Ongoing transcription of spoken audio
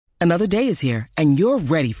Another day is here, and you're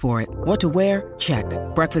ready for it. What to wear? Check.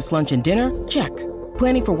 Breakfast, lunch, and dinner? Check.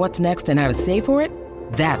 Planning for what's next and how to save for it?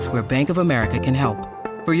 That's where Bank of America can help.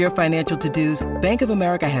 For your financial to-dos, Bank of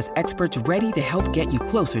America has experts ready to help get you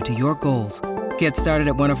closer to your goals. Get started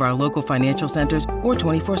at one of our local financial centers or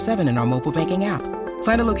 24/7 in our mobile banking app.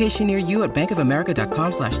 Find a location near you at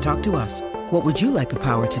bankofamerica.com/talktous. What would you like the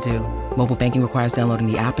power to do? Mobile banking requires downloading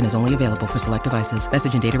the app and is only available for select devices.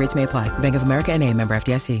 Message and data rates may apply. Bank of America N.A., member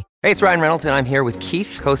FDIC. Hey, it's Ryan Reynolds, and I'm here with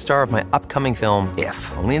Keith, co-star of my upcoming film,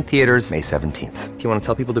 If, only in theaters May 17th. Do you want to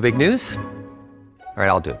tell people the big news? All right,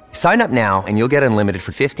 I'll do it. Sign up now and you'll get unlimited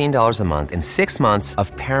for $15 a month and 6 months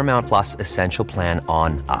of Paramount Plus Essential Plan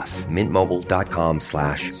on us.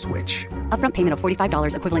 MintMobile.com/switch. Upfront payment of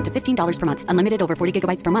 $45 equivalent to $15 per month. Unlimited over 40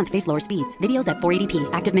 gigabytes per month. Face lower speeds. Videos at 480p.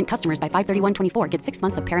 Active Mint customers by 531.24 get 6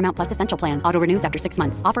 months of Paramount Plus Essential Plan. Auto renews after 6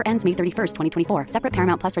 months. Offer ends May 31st, 2024. Separate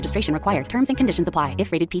Paramount Plus registration required. Terms and conditions apply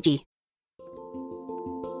if rated PG.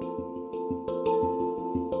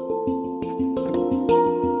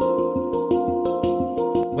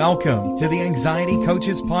 Welcome to the Anxiety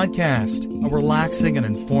Coaches Podcast, a relaxing and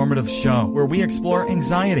informative show where we explore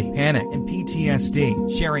anxiety, panic, and PTSD,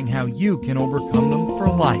 sharing how you can overcome them for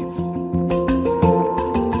life.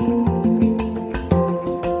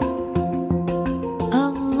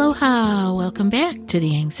 Aloha! Welcome back to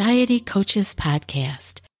the Anxiety Coaches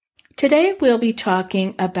Podcast. Today we'll be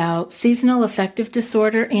talking about seasonal affective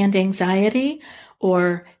disorder and anxiety,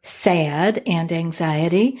 or SAD and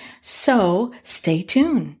anxiety, so stay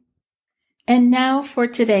tuned. And now for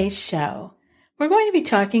today's show. We're going to be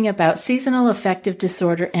talking about seasonal affective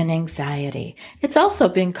disorder and anxiety. It's also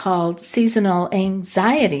been called seasonal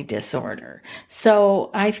anxiety disorder. So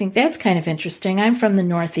I think that's kind of interesting. I'm from the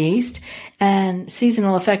Northeast, and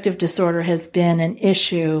seasonal affective disorder has been an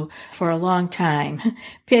issue for a long time.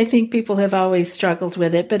 I think people have always struggled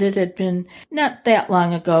with it, but it had been not that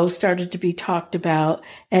long ago started to be talked about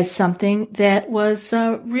as something that was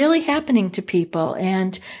really happening to people,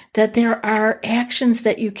 and that there are actions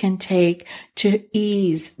that you can take to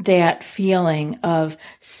ease that feeling of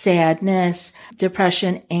sadness,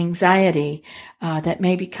 depression, anxiety that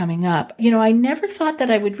may be coming up. You know, I never thought that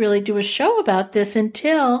I would really do a show about this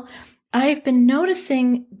until I've been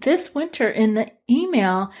noticing this winter in the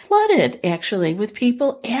email flooded actually with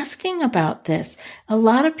people asking about this. A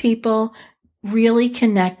lot of people really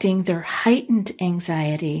connecting their heightened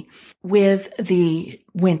anxiety with the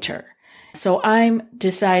winter. So I'm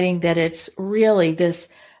deciding that it's really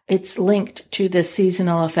it's linked to the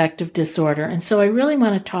seasonal affective disorder. And so I really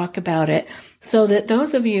want to talk about it so that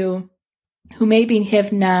those of you who maybe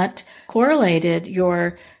have not correlated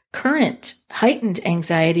your current heightened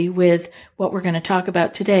anxiety with what we're going to talk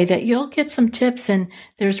about today, that you'll get some tips, and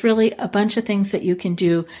there's really a bunch of things that you can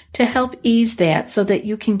do to help ease that so that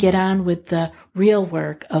you can get on with the real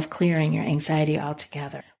work of clearing your anxiety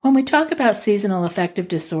altogether. When we talk about seasonal affective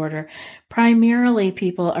disorder, primarily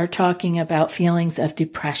people are talking about feelings of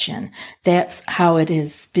depression. That's how it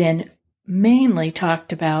has been mainly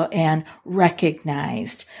talked about and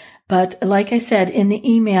recognized. But like I said, in the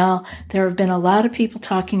email, there have been a lot of people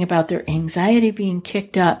talking about their anxiety being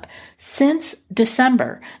kicked up since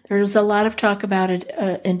December. There's a lot of talk about it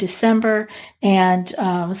in December, and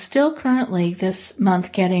still currently this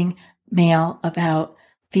month getting mail about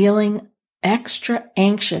feeling extra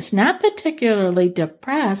anxious, not particularly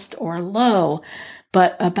depressed or low,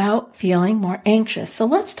 but about feeling more anxious. So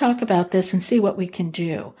let's talk about this and see what we can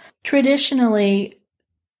do. Traditionally,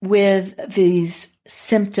 with these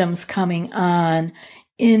symptoms coming on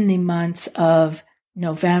in the months of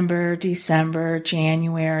November, December,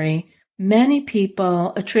 January, many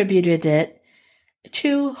people attributed it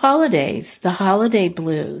to holidays, the holiday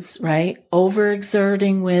blues, right?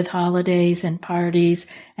 Overexerting with holidays and parties,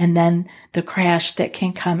 and then the crash that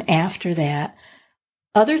can come after that.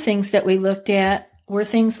 Other things that we looked at were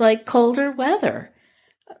things like colder weather.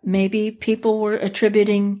 Maybe people were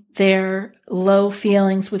attributing their low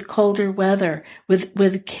feelings with colder weather,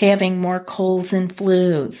 with having more colds and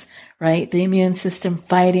flus, right? The immune system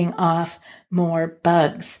fighting off more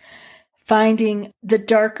bugs. Finding the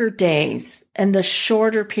darker days and the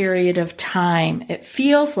shorter period of time. It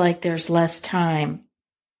feels like there's less time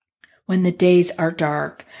when the days are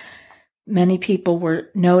dark. Many people were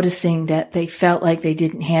noticing that they felt like they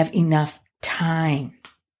didn't have enough time.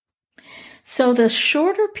 So the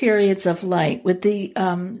shorter periods of light, with the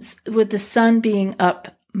sun being up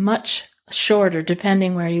much shorter,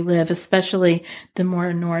 depending where you live, especially the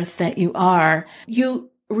more north that you are, you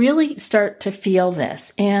really start to feel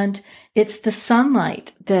this. And it's the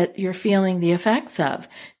sunlight that you're feeling the effects of.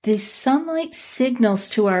 The sunlight signals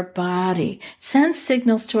to our body, sends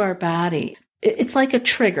signals to our body. It's like a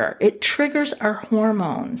trigger. It triggers our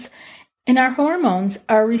hormones. And our hormones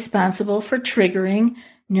are responsible for triggering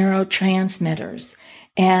neurotransmitters.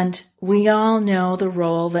 And we all know the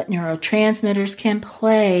role that neurotransmitters can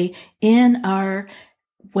play in our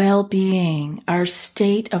well-being, our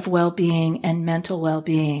state of well-being and mental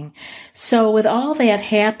well-being. So with all that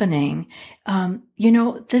happening,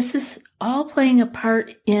 this is all playing a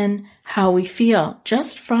part in how we feel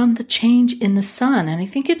just from the change in the sun. And I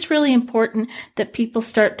think it's really important that people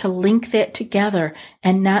start to link that together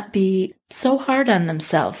and not be so hard on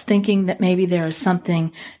themselves, thinking that maybe there is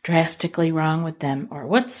something drastically wrong with them, or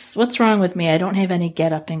what's wrong with me? I don't have any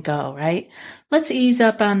get up and go, right? Let's ease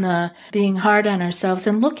up on the being hard on ourselves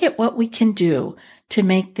and look at what we can do to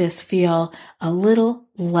make this feel a little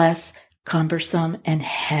less cumbersome and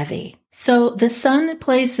heavy. So the sun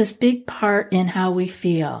plays this big part in how we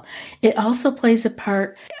feel. It also plays a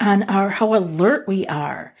part on how alert we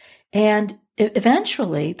are. And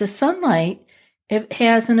eventually the sunlight, it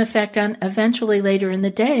has an effect on eventually later in the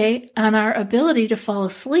day on our ability to fall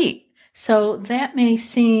asleep. So that may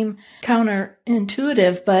seem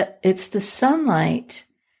counterintuitive, but it's the sunlight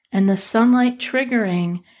and the sunlight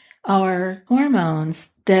triggering our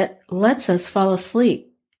hormones that lets us fall asleep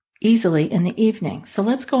easily in the evening. So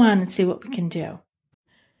let's go on and see what we can do.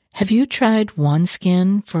 Have you tried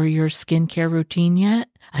OneSkin for your skincare routine yet?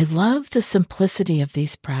 I love the simplicity of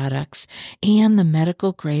these products and the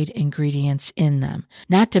medical grade ingredients in them,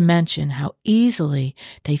 not to mention how easily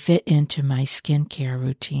they fit into my skincare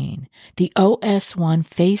routine. The OS1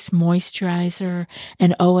 Face Moisturizer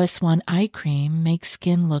and OS1 Eye Cream make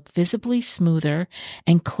skin look visibly smoother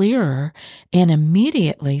and clearer and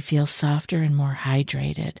immediately feel softer and more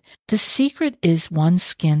hydrated. The secret is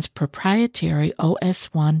OneSkin's proprietary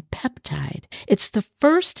OS1 peptide. It's the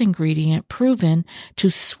first ingredient proven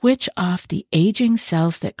to switch off the aging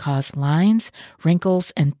cells that cause lines,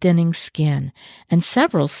 wrinkles, and thinning skin, and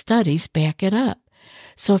several studies back it up.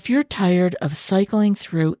 So if you're tired of cycling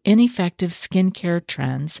through ineffective skincare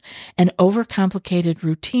trends and overcomplicated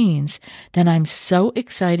routines, then I'm so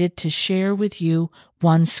excited to share with you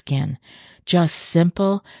OneSkin, just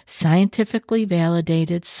simple, scientifically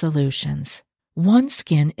validated solutions.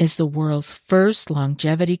 OneSkin is the world's first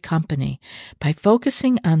longevity company. By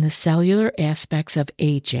focusing on the cellular aspects of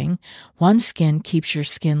aging, OneSkin keeps your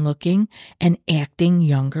skin looking and acting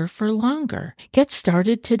younger for longer. Get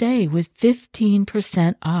started today with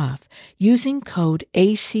 15% off using code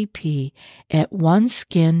ACP at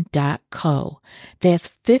oneskin.co. That's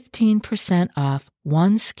 15% off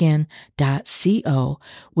oneskin.co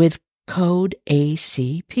with code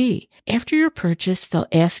ACP. After your purchase, they'll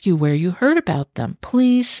ask you where you heard about them.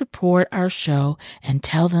 Please support our show and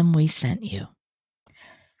tell them we sent you.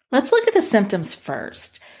 Let's look at the symptoms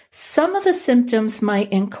first. Some of the symptoms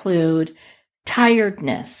might include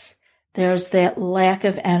tiredness. There's that lack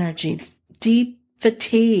of energy, deep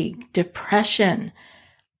fatigue, depression,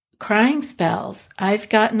 crying spells. I've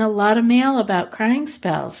gotten a lot of mail about crying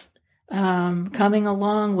spells. Coming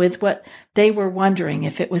along with what they were wondering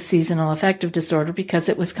if it was seasonal affective disorder because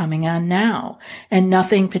it was coming on now and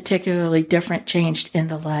nothing particularly different changed in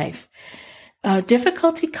the life.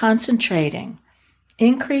 Difficulty concentrating,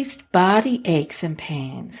 increased body aches and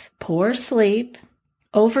pains, poor sleep,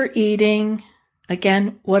 overeating.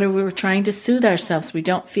 Again, we were trying to soothe ourselves. We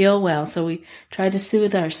don't feel well, so we try to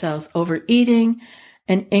soothe ourselves. Overeating,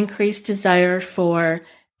 an increased desire for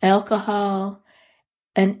alcohol,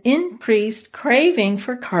 an increased craving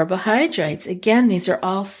for carbohydrates. Again, these are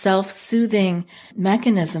all self-soothing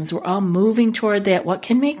mechanisms. We're all moving toward that. What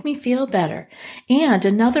can make me feel better? And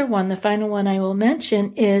another one, the final one I will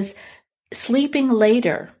mention, is sleeping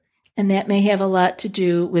later. And that may have a lot to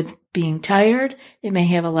do with being tired. It may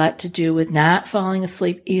have a lot to do with not falling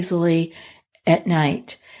asleep easily at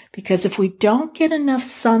night. Because if we don't get enough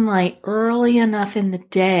sunlight early enough in the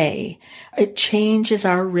day, it changes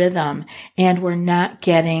our rhythm and we're not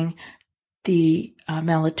getting the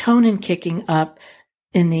melatonin kicking up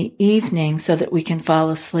in the evening so that we can fall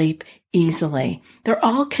asleep easily. They're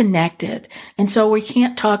all connected. And so we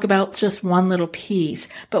can't talk about just one little piece,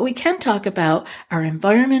 but we can talk about our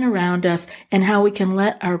environment around us and how we can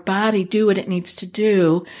let our body do what it needs to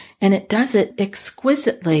do. And it does it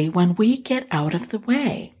exquisitely when we get out of the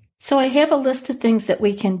way. So I have a list of things that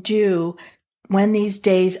we can do when these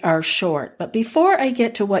days are short. But before I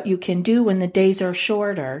get to what you can do when the days are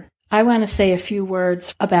shorter, I want to say a few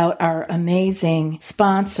words about our amazing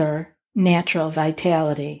sponsor, Natural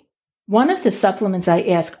Vitality. One of the supplements I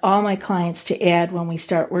ask all my clients to add when we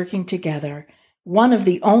start working together, one of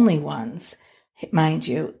the only ones, mind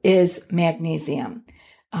you, is magnesium.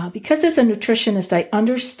 Because as a nutritionist, I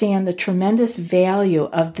understand the tremendous value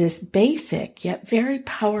of this basic yet very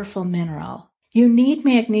powerful mineral. You need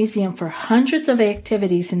magnesium for hundreds of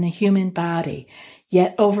activities in the human body,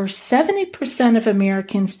 yet over 70% of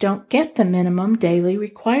Americans don't get the minimum daily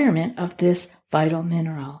requirement of this vital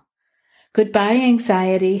mineral. Goodbye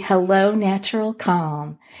anxiety, hello Natural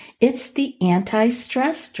Calm. It's the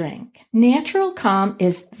anti-stress drink. Natural Calm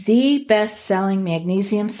is the best-selling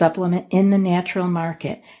magnesium supplement in the natural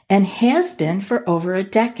market and has been for over a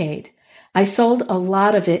decade. I sold a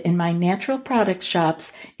lot of it in my natural product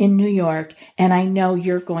shops in New York, and I know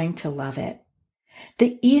you're going to love it.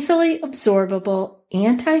 The easily absorbable,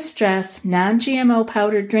 anti-stress, non-GMO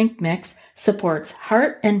powdered drink mix supports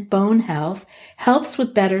heart and bone health, helps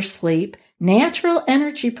with better sleep, natural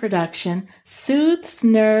energy production, soothes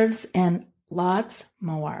nerves, and lots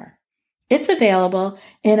more. It's available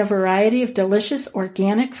in a variety of delicious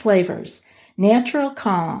organic flavors. Natural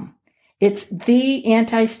Calm. It's the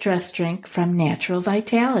anti-stress drink from Natural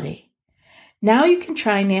Vitality. Now you can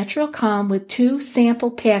try Natural Calm with 2 sample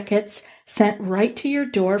packets sent right to your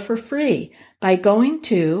door for free by going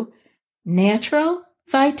to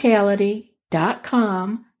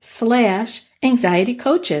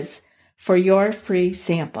naturalvitality.com/anxietycoaches for your free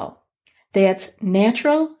sample. That's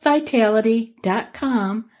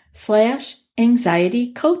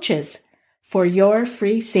naturalvitality.com/anxietycoaches for your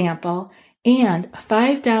free sample and a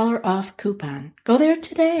 $5 off coupon. Go there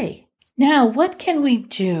today. Now, what can we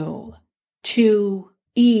do to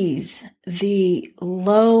ease the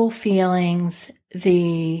low feelings,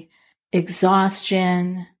 the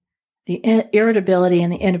exhaustion, the irritability,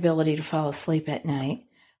 and the inability to fall asleep at night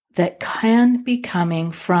that can be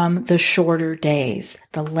coming from the shorter days,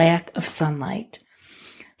 the lack of sunlight?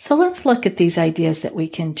 So let's look at these ideas that we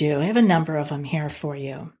can do. I have a number of them here for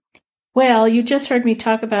you. Well, you just heard me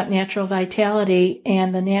talk about Natural Vitality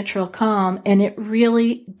and the Natural Calm, and it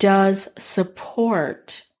really does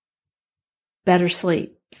support better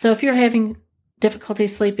sleep. So if you're having difficulty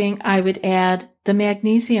sleeping, I would add the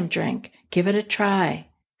magnesium drink. Give it a try.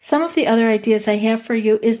 Some of the other ideas I have for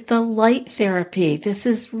you is the light therapy. This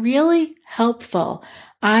is really helpful.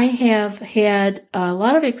 I have had a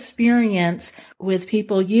lot of experience with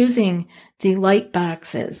people using the light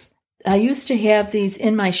boxes. I used to have these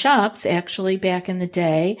in my shops, actually, back in the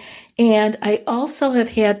day, and I also have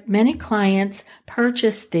had many clients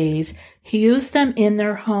purchase these, use them in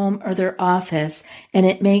their home or their office, and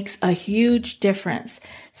it makes a huge difference.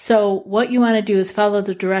 So what you want to do is follow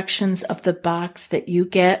the directions of the box that you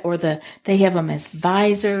get, or they have them as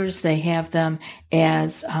visors, they have them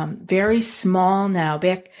as very small now.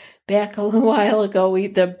 Back a little while ago,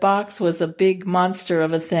 the box was a big monster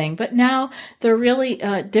of a thing, but now they're really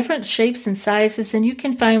different shapes and sizes, and you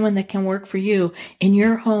can find one that can work for you in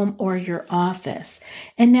your home or your office.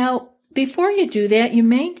 And now, before you do that, you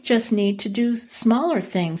may just need to do smaller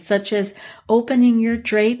things, such as opening your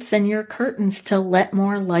drapes and your curtains to let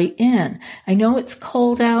more light in. I know it's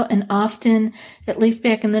cold out, and often, at least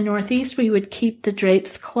back in the Northeast, we would keep the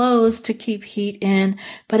drapes closed to keep heat in,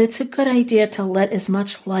 but it's a good idea to let as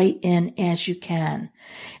much light in as you can.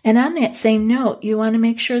 And on that same note, you want to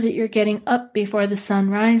make sure that you're getting up before the sun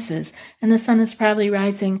rises, and the sun is probably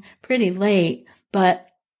rising pretty late, but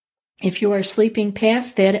if you are sleeping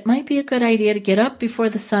past that, it might be a good idea to get up before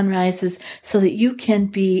the sun rises so that you can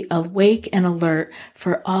be awake and alert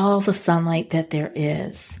for all the sunlight that there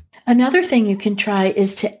is. Another thing you can try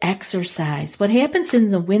is to exercise. What happens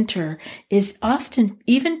in the winter is often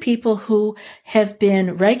even people who have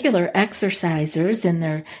been regular exercisers in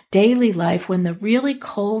their daily life, when the really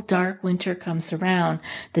cold, dark winter comes around,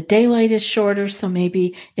 the daylight is shorter, so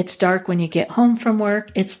maybe it's dark when you get home from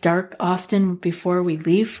work. It's dark often before we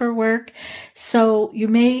leave for work. So you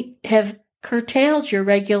may have curtailed your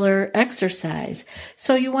regular exercise.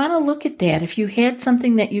 So you want to look at that. If you had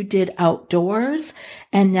something that you did outdoors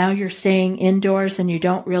and now you're staying indoors and you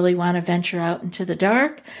don't really want to venture out into the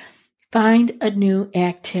dark, find a new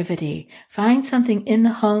activity. Find something in the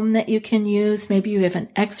home that you can use. Maybe you have an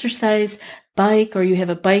exercise bike, or you have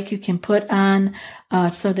a bike you can put on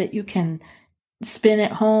so that you can spin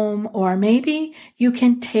at home, or maybe you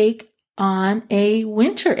can take on a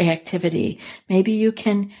winter activity. Maybe you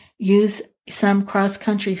can use some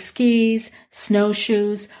cross-country skis,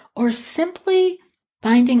 snowshoes, or simply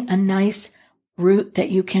finding a nice route that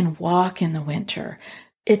you can walk in the winter.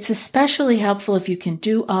 It's especially helpful if you can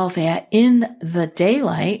do all that in the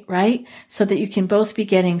daylight, right? So that you can both be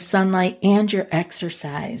getting sunlight and your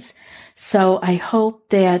exercise. So I hope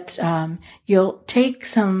that you'll take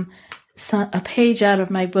a page out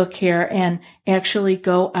of my book here and actually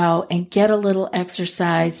go out and get a little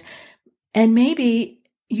exercise. And maybe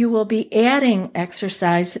you will be adding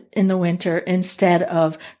exercise in the winter instead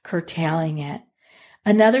of curtailing it.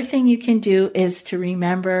 Another thing you can do is to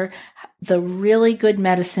remember the really good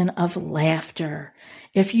medicine of laughter.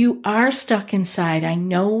 If you are stuck inside, I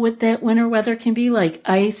know what that winter weather can be like,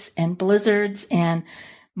 ice and blizzards and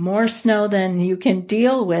more snow than you can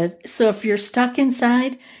deal with. So if you're stuck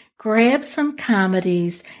inside, grab some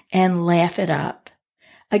comedies and laugh it up.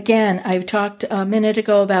 Again, I've talked a minute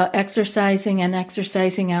ago about exercising and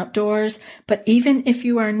exercising outdoors, but even if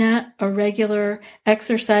you are not a regular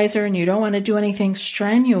exerciser and you don't want to do anything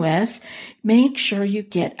strenuous, make sure you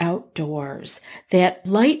get outdoors. That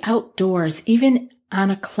light outdoors, even on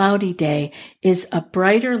a cloudy day, is a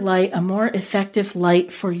brighter light, a more effective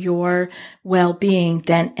light for your well-being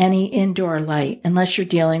than any indoor light, unless you're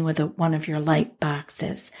dealing with one of your light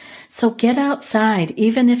boxes. So get outside.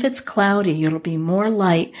 Even if it's cloudy, it'll be more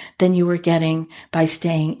light than you were getting by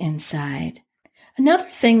staying inside. Another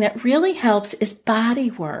thing that really helps is body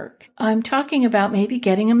work. I'm talking about maybe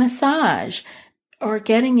getting a massage, or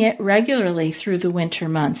getting it regularly through the winter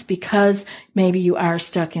months because maybe you are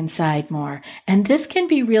stuck inside more. And this can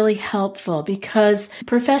be really helpful because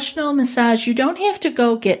professional massage, you don't have to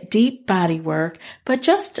go get deep body work, but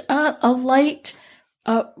just a light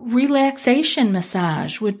relaxation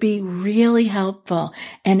massage would be really helpful.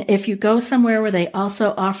 And if you go somewhere where they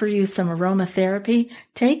also offer you some aromatherapy,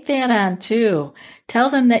 take that on too. Tell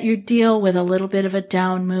them that you deal with a little bit of a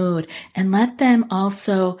down mood and let them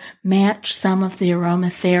also match some of the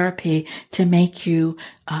aromatherapy to make you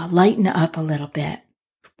lighten up a little bit.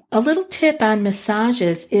 A little tip on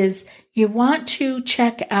massages is you want to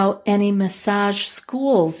check out any massage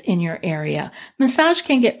schools in your area. Massage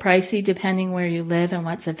can get pricey depending where you live and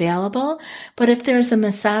what's available, but if there's a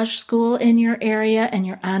massage school in your area and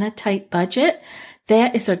you're on a tight budget,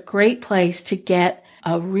 that is a great place to get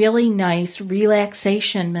a really nice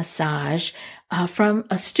relaxation massage from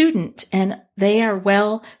a student, and they are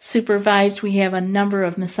well supervised. We have a number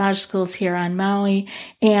of massage schools here on Maui,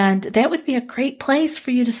 and that would be a great place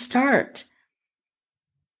for you to start.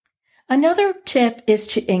 Another tip is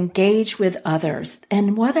to engage with others.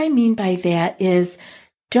 And what I mean by that is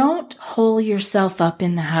don't hole yourself up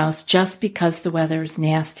in the house just because the weather is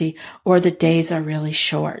nasty or the days are really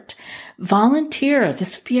short. Volunteer.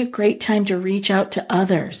 This would be a great time to reach out to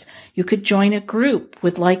others. You could join a group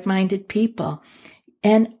with like-minded people.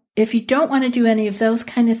 And if you don't want to do any of those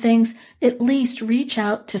kind of things, at least reach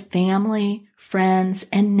out to family, friends,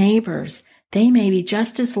 and neighbors. They may be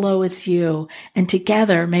just as low as you, and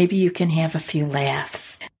together maybe you can have a few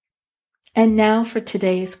laughs. And now for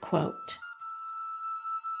today's quote.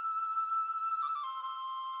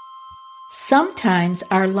 Sometimes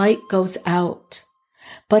our light goes out,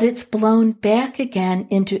 but it's blown back again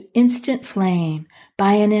into instant flame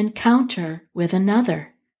by an encounter with another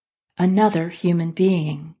human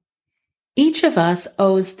being. Each of us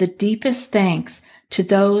owes the deepest thanks to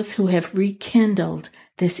those who have rekindled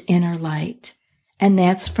this inner light. And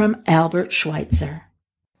that's from Albert Schweitzer.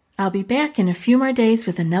 I'll be back in a few more days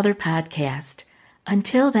with another podcast.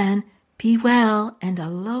 Until then, be well and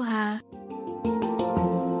aloha.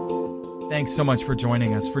 Thanks so much for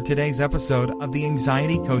joining us for today's episode of the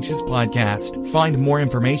Anxiety Coaches Podcast. Find more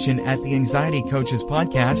information at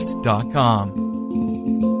theanxietycoachespodcast.com.